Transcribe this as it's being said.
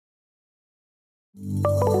I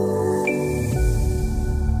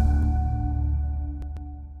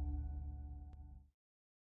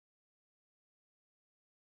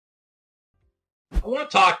want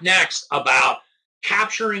to talk next about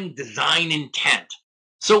capturing design intent.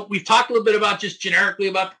 So we've talked a little bit about just generically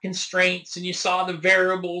about the constraints, and you saw the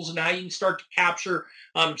variables and how you can start to capture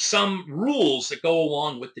some rules that go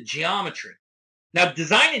along with the geometry. Now,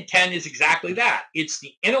 design intent is exactly that. It's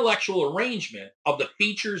the intellectual arrangement of the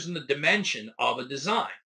features and the dimension of a design.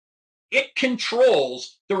 It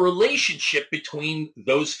controls the relationship between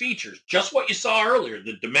those features. Just what you saw earlier,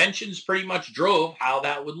 the dimensions pretty much drove how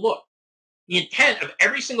that would look. The intent of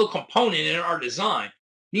every single component in our design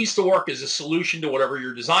needs to work as a solution to whatever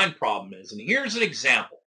your design problem is. And here's an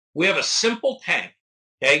example. We have a simple tank,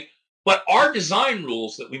 okay? But our design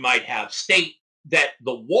rules that we might have state that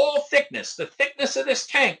the wall thickness, the thickness of this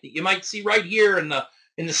tank that you might see right here in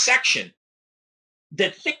the section, the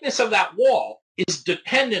thickness of that wall is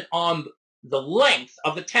dependent on the length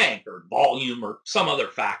of the tank or volume or some other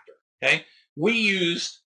factor, okay? We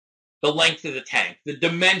used the length of the tank, the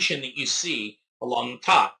dimension that you see along the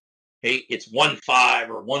top. Okay, it's 1.5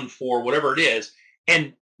 or 1.4, whatever it is.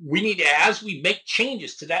 And we need to, as we make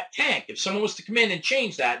changes to that tank, if someone was to come in and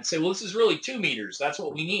change that and say, well, this is really 2 meters, that's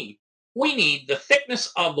what we need. We need the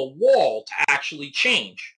thickness of the wall to actually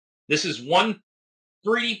change. This is one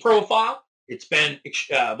 3D profile. It's been,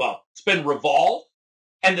 it's been revolved,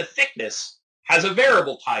 and the thickness has a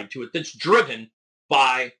variable tied to it that's driven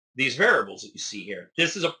by these variables that you see here.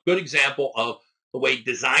 This is a good example of the way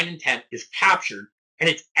design intent is captured, and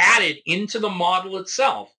it's added into the model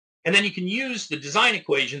itself. And then you can use the design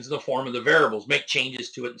equations in the form of the variables, make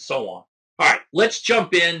changes to it, and so on. All right, let's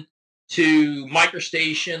jump in to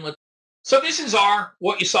MicroStation. So this is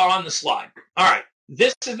what you saw on the slide. All right,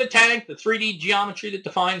 this is the tank, the 3D geometry that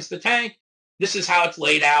defines the tank. This is how it's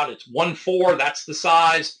laid out. It's 1.4, that's the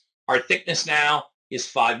size. Our thickness now is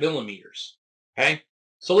 5 millimeters, okay?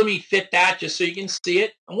 So let me fit that just so you can see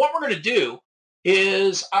it. And what we're going to do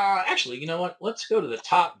is, actually, you know what? Let's go to the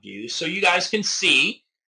top view so you guys can see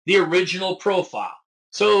the original profile.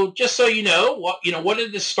 So just so you know, what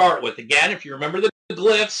did this start with? Again, if you remember the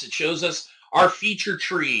glyphs, it shows us our feature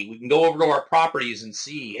tree. We can go over to our properties and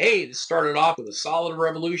see, hey, this started off with a solid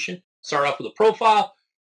revolution, started off with a profile.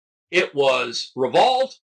 It was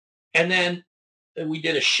revolved, and then we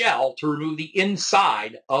did a shell to remove the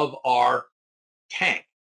inside of our tank.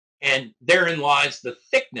 And therein lies the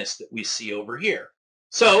thickness that we see over here.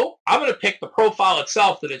 So I'm going to pick the profile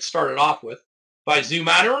itself that it started off with. If I zoom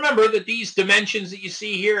out, and remember that these dimensions that you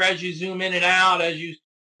see here, as you zoom in and out, as you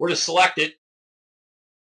were to select it,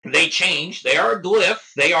 they change. They are a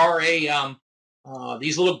glyph. They are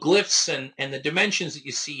these little glyphs, and the dimensions that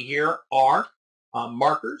you see here are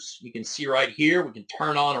markers. You can see right here. We can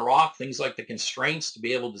turn on or off things like the constraints to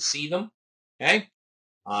be able to see them. Okay.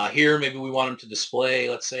 Here, maybe we want them to display,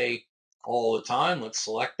 let's say, all the time. Let's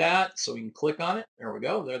select that so we can click on it. There we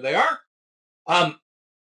go. There they are.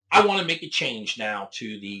 I want to make a change now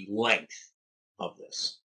to the length of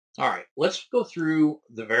this. All right, let's go through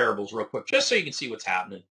the variables real quick just so you can see what's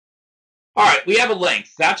happening. All right, we have a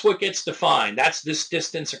length. That's what gets defined. That's this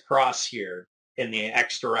distance across here in the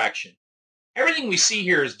x direction. Everything we see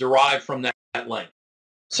here is derived from that length.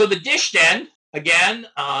 So the dished end, again,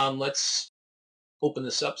 let's open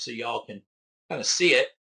this up so y'all can kind of see it,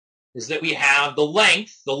 is that we have the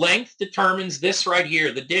length. The length determines this right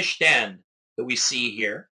here, the dished end that we see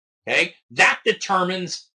here. Okay, that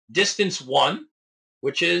determines distance 1,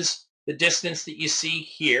 which is the distance that you see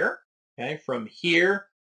here, okay, from here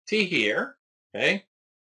to here, okay.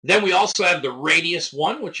 Then we also have the radius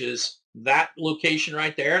 1, which is that location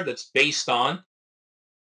right there that's based on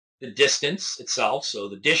the distance itself. So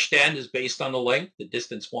the dished end is based on the length, the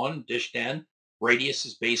distance 1, dished end. Radius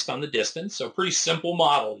is based on the distance, so pretty simple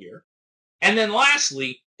model here. And then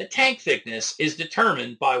lastly, the tank thickness is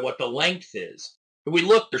determined by what the length is. If we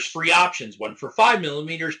look, there's 3 options, one for 5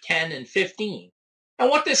 millimeters, 10, and 15. And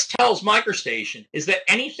what this tells MicroStation is that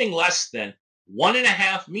anything less than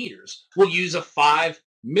 1.5 meters will use a 5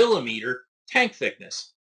 millimeter tank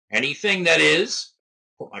thickness. Anything that is,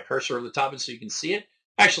 put my cursor over the top of it so you can see it.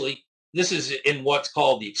 Actually, this is in what's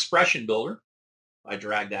called the expression builder. I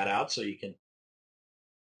drag that out so you can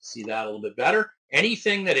see that a little bit better.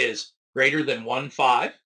 Anything that is greater than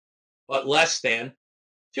 1.5 but less than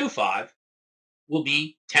 2.5 will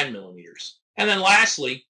be 10 millimeters. And then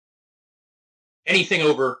lastly, anything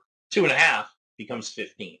over 2.5 becomes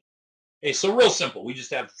 15. Okay, so real simple. We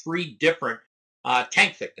just have 3 different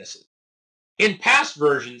tank thicknesses. In past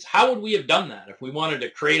versions, how would we have done that if we wanted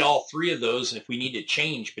to create all 3 of those and if we need to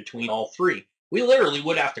change between all 3? we literally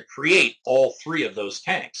would have to create all three of those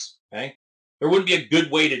tanks. Okay, there wouldn't be a good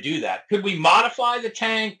way to do that. Could we modify the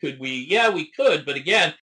tank? Could we? Yeah, we could, but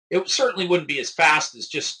again, it certainly wouldn't be as fast as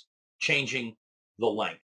just changing the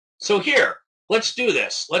length. So here, let's do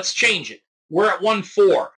this. Let's change it. We're at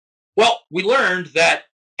 1.4. Well, we learned that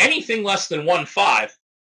anything less than 1.5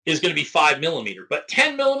 is going to be 5 millimeter, but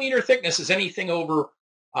 10 millimeter thickness is anything over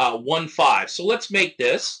 1.5. So let's make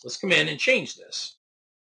this. Let's come in and change this.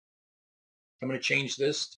 I'm going to change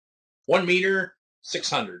this to 1 meter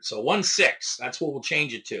 600. So 1.6. That's what we'll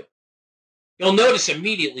change it to. You'll notice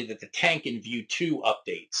immediately that the tank in view 2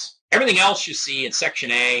 updates. Everything else you see in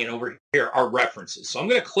section A and over here are references. So I'm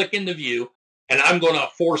going to click into view, and I'm going to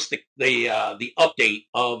force the update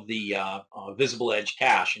of the visible edge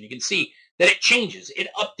cache. And you can see that it changes. It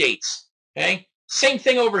updates. Okay. Same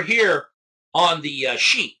thing over here on the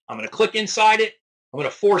sheet. I'm going to click inside it. I'm going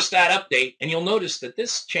to force that update, and you'll notice that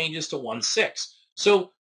this changes to 1.6.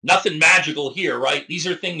 So nothing magical here, right? These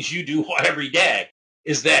are things you do every day.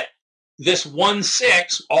 Is that this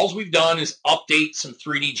 1.6, all we've done is update some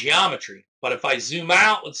 3D geometry. But if I zoom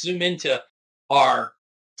out, let's zoom into our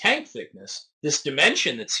tank thickness. This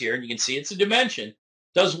dimension that's here, and you can see it's a dimension,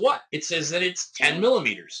 does what? It says that it's 10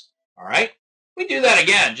 millimeters. All right? We do that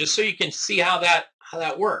again, just so you can see how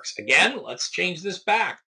that works. Again, let's change this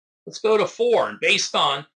back. Let's go to 4, and based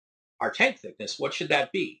on our tank thickness, what should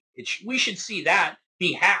that be? We should see that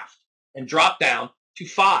be halved and drop down to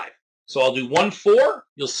 5. So I'll do 1.4.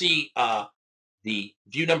 You'll see the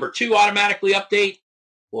view number 2 automatically update.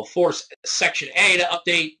 We'll force section A to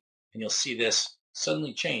update, and you'll see this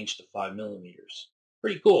suddenly change to 5 millimeters.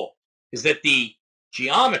 Pretty cool. Is that the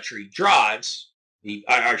geometry drives,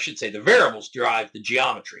 I should say the variables drive the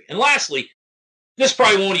geometry. And lastly, this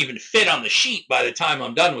probably won't even fit on the sheet by the time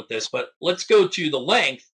I'm done with this, but let's go to the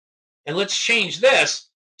length, and let's change this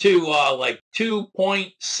to like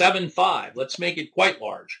 2.75. Let's make it quite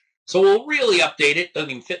large. So we'll really update it.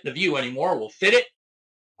 Doesn't even fit in the view anymore. We'll fit it.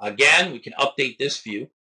 Again, we can update this view.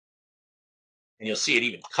 And you'll see it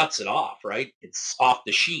even cuts it off, right? It's off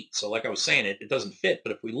the sheet. So like I was saying, it doesn't fit.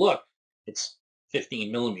 But if we look, it's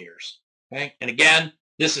 15 millimeters. Okay. And again,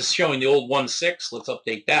 this is showing the old 1.6. Let's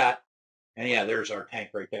update that. And yeah, there's our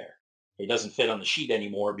tank right there. It doesn't fit on the sheet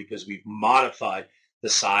anymore because we've modified the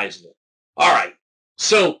size of it. All right.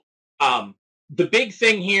 So the big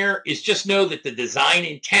thing here is just know that the design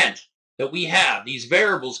intent that we have, these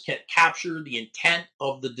variables can capture the intent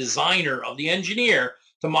of the designer, of the engineer,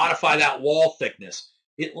 to modify that wall thickness.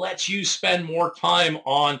 It lets you spend more time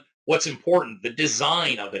on what's important, the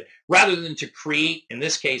design of it, rather than to create, in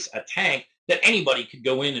this case, a tank that anybody could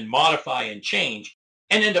go in and modify and change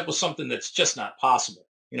and end up with something that's just not possible.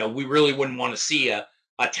 You know, we really wouldn't want to see a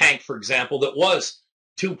tank, for example, that was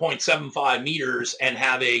 2.75 meters and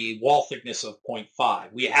have a wall thickness of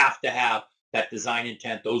 0.5. We have to have that design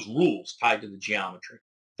intent, those rules tied to the geometry.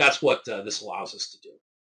 That's what this allows us to do.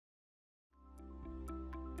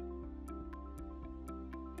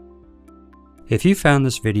 If you found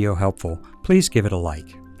this video helpful, please give it a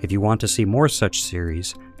like. If you want to see more such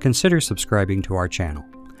series, consider subscribing to our channel.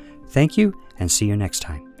 Thank you, and see you next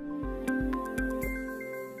time.